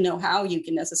opportunities. I don't even know how you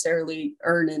can necessarily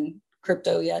earn in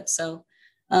crypto yet. So,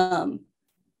 but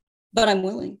I'm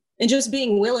willing, and just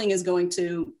being willing is going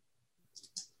to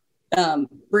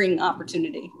bring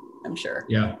opportunity, I'm sure.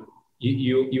 Yeah,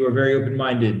 you are very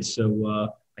open-minded.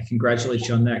 So I congratulate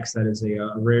you on that, because that is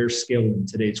a rare skill in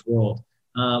today's world.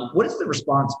 What has the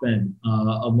response been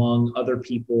among other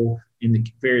people in the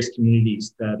various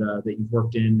communities that you've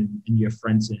worked in and you have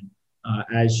friends in?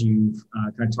 As you've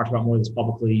kind of talked about more of this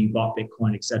publicly, you bought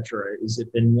Bitcoin, et cetera. Has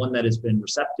it been one that has been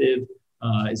receptive?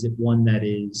 Is it one that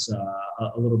is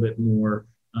a little bit more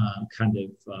kind of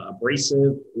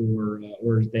abrasive, or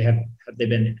have they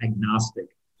been agnostic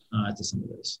to some of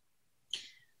this?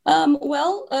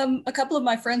 A couple of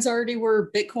my friends already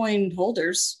were Bitcoin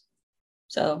holders.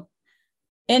 So,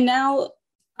 and now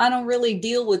I don't really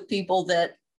deal with people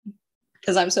that,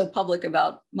 because I'm so public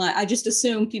about I just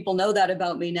assume people know that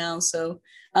about me now. So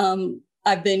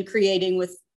I've been creating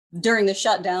during the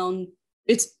shutdown,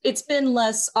 it's been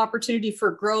less opportunity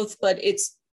for growth, but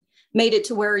it's made it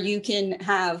to where you can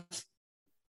have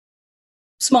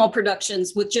small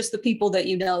productions with just the people that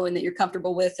you know and that you're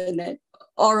comfortable with and that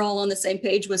are all on the same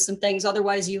page with some things.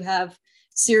 Otherwise, you have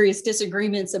serious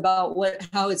disagreements about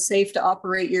how it's safe to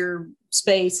operate your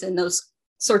space and those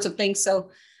sorts of things. So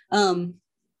the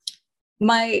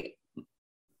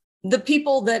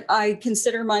people that I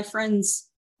consider my friends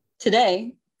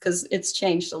today, because it's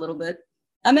changed a little bit,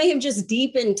 I may have just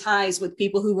deepened ties with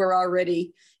people who were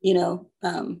already,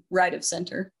 right of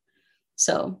center.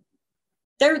 So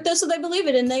so they believe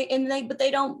it, but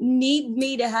they don't need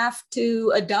me to have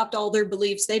to adopt all their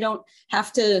beliefs. They don't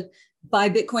have to buy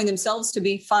Bitcoin themselves to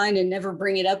be fine and never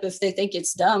bring it up if they think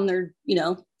it's dumb. They're,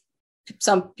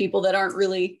 some people that aren't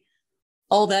really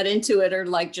all that into it are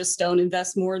like, just don't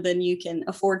invest more than you can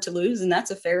afford to lose. And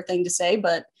that's a fair thing to say.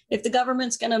 But if the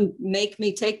government's going to make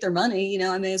me take their money,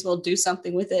 I may as well do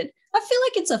something with it. I feel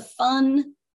like it's a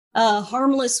fun,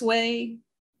 harmless way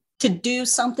to do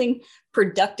something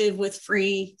productive with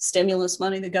free stimulus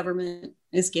money the government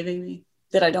is giving me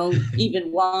that I don't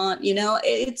even want.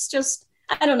 It's just,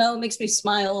 I don't know, it makes me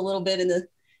smile a little bit in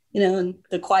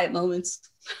the quiet moments.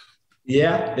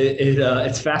 Yeah,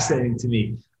 it's fascinating to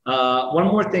me. One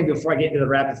more thing before I get into the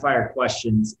rapid fire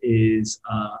questions is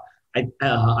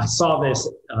I saw this,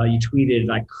 you tweeted,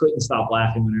 and I couldn't stop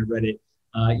laughing when I read it.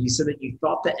 You said that you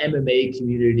thought the MMA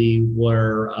community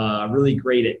were really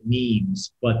great at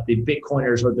memes, but the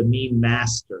Bitcoiners are the meme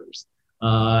masters.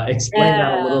 Explain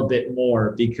that a little bit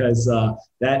more, because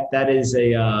that is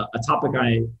a topic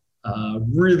I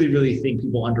really, really think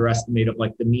people underestimate, of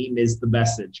like the meme is the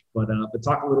message. But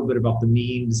talk a little bit about the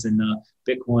memes and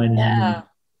Bitcoin. Yeah.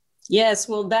 Yes,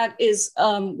 well, that is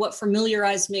what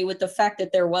familiarized me with the fact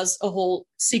that there was a whole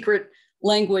secret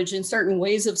language and certain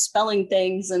ways of spelling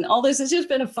things and all this. It's just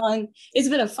been it's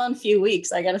been a fun few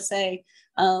weeks, I gotta say.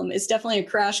 It's definitely a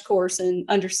crash course in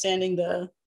understanding the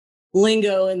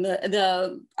lingo and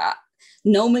the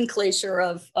nomenclature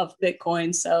of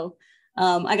Bitcoin. So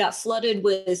I got flooded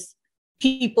with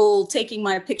people taking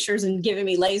my pictures and giving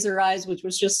me laser eyes, which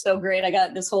was just so great. I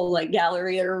got this whole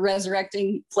gallery of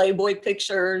resurrecting Playboy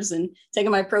pictures and taking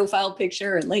my profile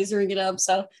picture and lasering it up.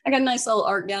 So I got a nice little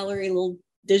art gallery, little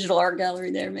digital art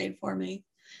gallery there made for me.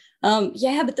 But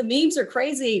the memes are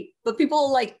crazy, but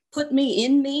people put me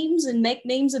in memes and make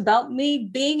memes about me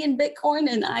being in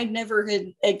Bitcoin. And I never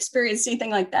had experienced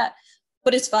anything like that,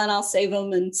 but it's fun. I'll save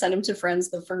them and send them to friends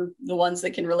for the ones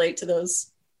that can relate to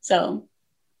those. So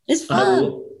it's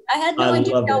fun. I had no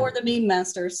idea y'all were the meme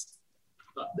masters.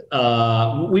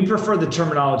 We prefer the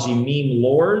terminology meme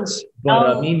lords,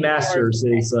 but meme masters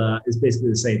is basically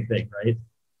the same thing, right?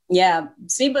 Yeah.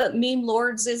 See, but meme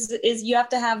lords is you have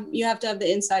to have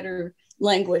the insider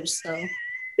language. So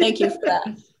thank you for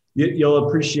that. You'll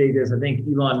appreciate this. I think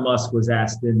Elon Musk was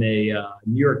asked in a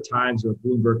New York Times or a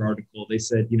Bloomberg article. They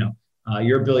said,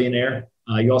 you're a billionaire.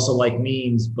 You also like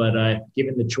memes, but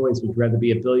given the choice, would you rather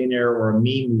be a billionaire or a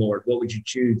meme lord? What would you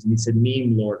choose? And he said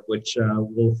meme lord, which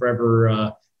will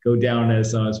forever go down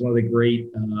as one of the great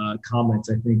comments,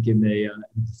 I think, in a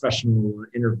professional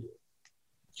interview.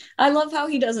 I love how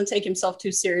he doesn't take himself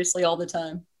too seriously all the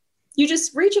time. You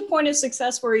just reach a point of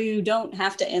success where you don't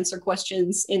have to answer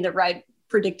questions in the right,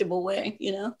 predictable way,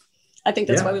 you know? I think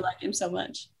that's why we like him so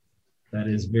much. That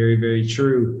is very, very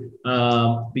true.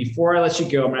 Before I let you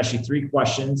go, I'm going to ask you 3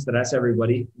 questions that I ask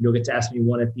everybody. You'll get to ask me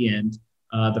one at the end.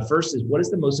 The first is, what is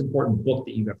the most important book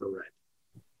that you've ever read?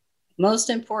 Most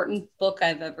important book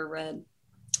I've ever read.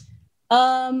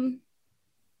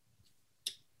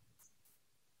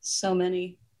 So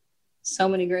many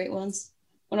great ones.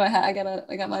 What do I have?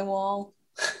 I got my wall.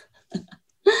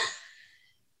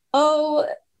 Oh.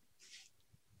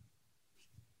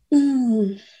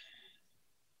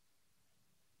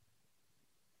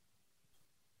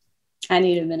 I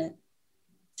need a minute.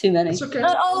 Too many. That's okay.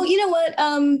 You know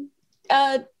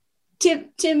what?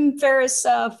 Tim Ferriss,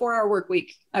 4-Hour Work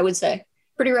Week, I would say.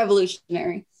 Pretty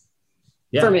revolutionary.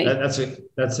 Yeah, for me. That's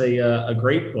a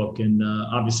great book. And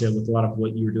obviously with a lot of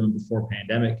what you were doing before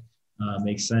pandemic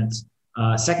makes sense.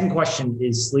 Second question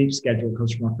is sleep schedule. It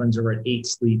comes from our friends over at 8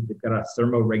 Sleep. They've got a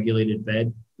thermoregulated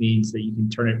bed, means that you can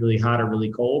turn it really hot or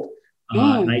really cold.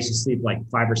 And I used to sleep like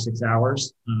 5 or 6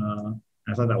 hours.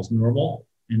 I thought that was normal.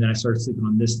 And then I started sleeping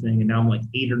on this thing, and now I'm like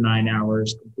 8 or 9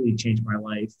 hours, completely changed my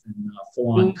life, and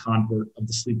full-on convert of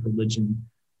the sleep religion.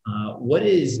 What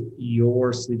is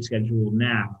your sleep schedule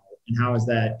now, and how has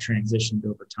that transitioned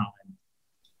over time?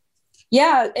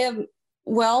 Yeah,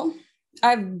 well,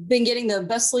 I've been getting the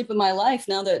best sleep of my life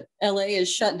now that LA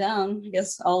is shut down, I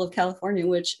guess all of California,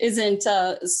 which isn't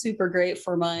super great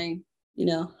for my,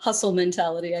 hustle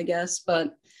mentality, I guess.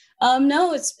 But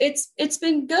no, it's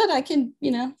been good. I can,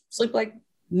 sleep like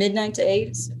midnight to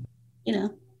 8,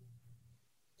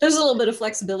 there's a little bit of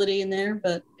flexibility in there,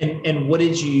 but. And what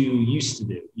did you used to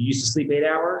do? You used to sleep 8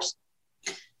 hours?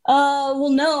 Well,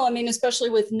 no, I mean, especially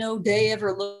with no day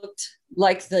ever looked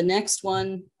like the next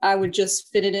one, I would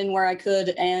just fit it in where I could,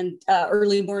 and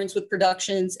early mornings with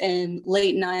productions and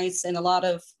late nights and a lot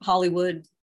of Hollywood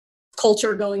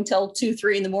culture going till 2,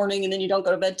 3 in the morning, and then you don't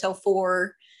go to bed till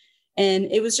 4.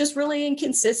 And it was just really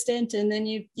inconsistent. And then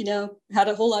you had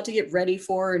a whole lot to get ready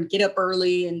for and get up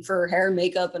early and for hair and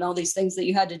makeup and all these things that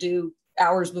you had to do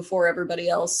hours before everybody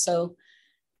else. So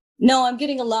no, I'm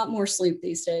getting a lot more sleep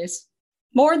these days.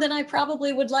 More than I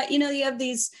probably would like. You have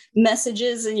these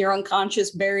messages in your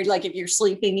unconscious buried, like if you're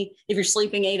sleeping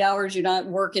 8 hours, you're not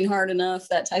working hard enough,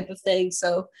 that type of thing.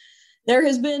 So there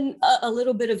has been a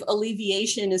little bit of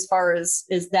alleviation as far as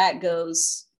that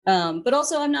goes. But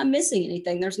also I'm not missing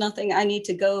anything. There's nothing I need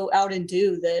to go out and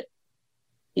do that,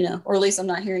 or at least I'm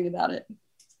not hearing about it.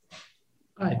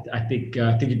 I think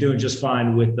you're doing just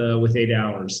fine with 8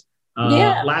 hours.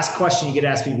 Last question you get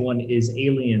asked me one is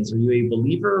aliens. Are you a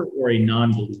believer or a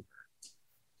non-believer?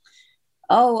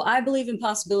 Oh, I believe in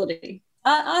possibility.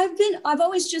 I've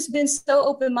always just been so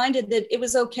open-minded that it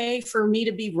was okay for me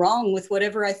to be wrong with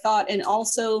whatever I thought. And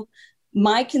also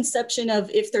my conception of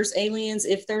if there's aliens,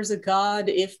 if there's a God,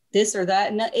 if this or that,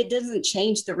 and it doesn't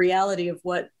change the reality of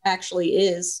what actually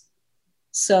is.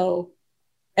 So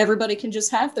everybody can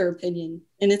just have their opinion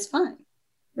and it's fine.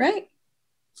 Right.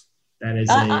 That is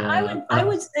I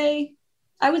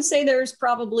would say there's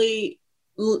probably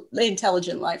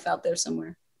intelligent life out there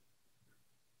somewhere.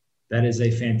 That is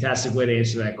a fantastic way to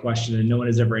answer that question, and no one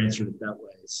has ever answered it that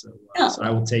way. So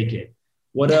I will take it.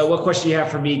 What question do you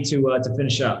have for me to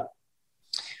finish up?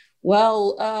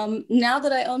 Well, now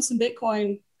that I own some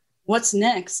Bitcoin, what's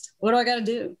next? What do I got to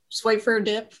do? Just wait for a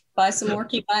dip, buy some more,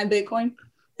 keep buying Bitcoin.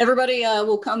 Everybody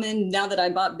will come in now that I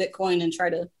bought Bitcoin and try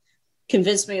to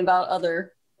convince me about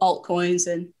other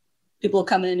altcoins, and people will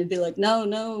come in and be like,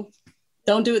 no,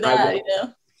 don't do that.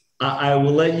 I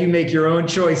will let you make your own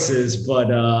choices,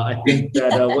 but I think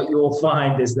that what you will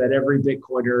find is that every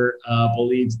Bitcoiner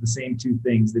believes the same 2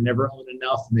 things. They never own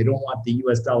enough, and they don't want the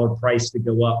US dollar price to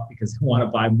go up because they want to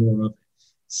buy more of it.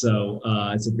 So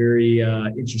it's a very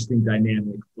interesting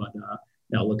dynamic. But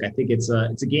now, look, I think it's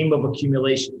a game of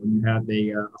accumulation when you have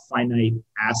a finite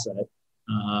asset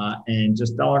and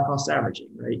just dollar cost averaging,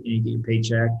 right? You get your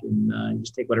paycheck and you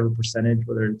just take whatever percentage,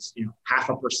 whether it's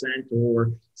 0.5%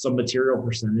 or some material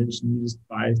percentage, and you just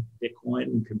buy Bitcoin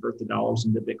and convert the dollars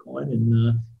into Bitcoin,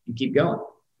 and you keep going,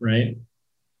 right?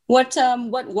 What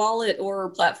wallet or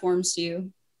platforms do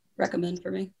you recommend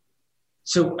for me?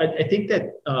 So I think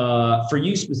that for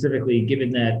you specifically, given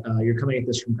that you're coming at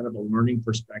this from kind of a learning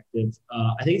perspective,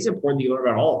 I think it's important that you learn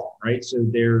about all of them, right? So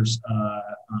there's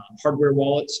hardware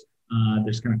wallets.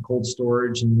 There's kind of cold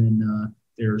storage, and then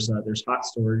there's hot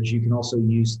storage. You can also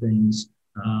use things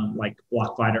like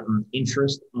BlockFi to earn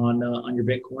interest on your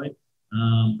Bitcoin.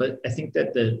 But I think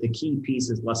that the key piece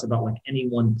is less about like any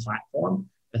one platform.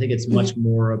 I think it's much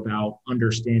more about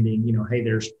understanding, hey,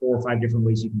 there's 4 or 5 different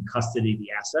ways you can custody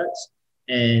the assets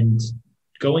and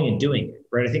going and doing it,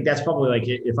 right? I think that's probably like,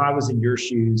 if I was in your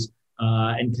shoes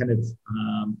and kind of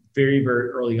very, very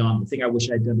early on, the thing I wish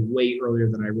I'd done way earlier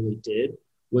than I really did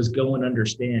was go and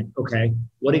understand, okay,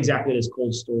 what exactly does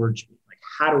cold storage mean? Like,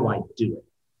 how do I do it,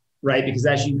 right? Because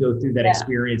as you go through that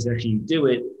experience, actually you do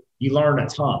it, you learn a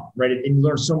ton, right? And you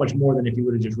learn so much more than if you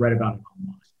would have just read about it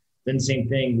online. Then same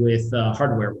thing with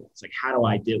hardware wallets. Like, how do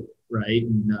I do it, right?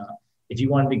 And if you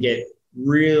wanted to get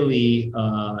really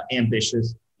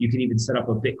ambitious, you can even set up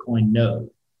a Bitcoin node,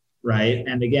 right?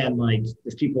 And again, like,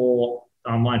 there's people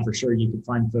online for sure, you can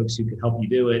find folks who could help you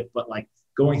do it, but like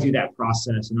going through that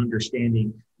process and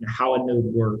understanding how a node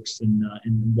works and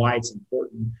why it's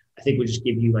important, I think would just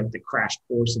give you like the crash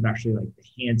course of actually like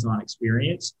the hands-on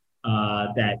experience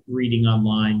that reading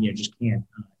online, just can't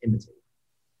imitate.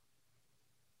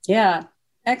 Yeah,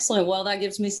 excellent. Well, that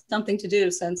gives me something to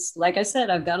do since, like I said,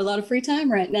 I've got a lot of free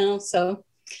time right now. So,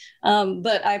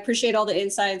 but I appreciate all the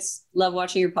insights. Love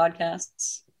watching your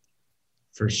podcasts.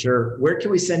 For sure. Where can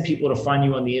we send people to find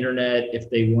you on the internet if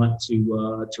they want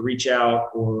to reach out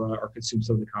or consume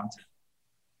some of the content?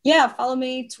 Yeah, follow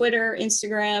me, Twitter,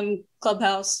 Instagram,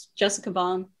 Clubhouse, Jessica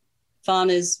Vaugn.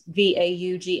 Vaugn is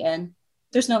Vaugn.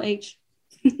 There's no H.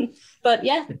 But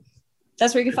yeah,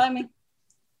 that's where you can find me.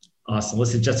 Awesome.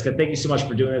 Listen, Jessica, thank you so much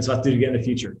for doing this. I'll have to do it again in the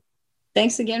future.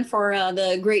 Thanks again for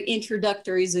the great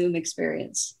introductory Zoom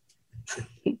experience.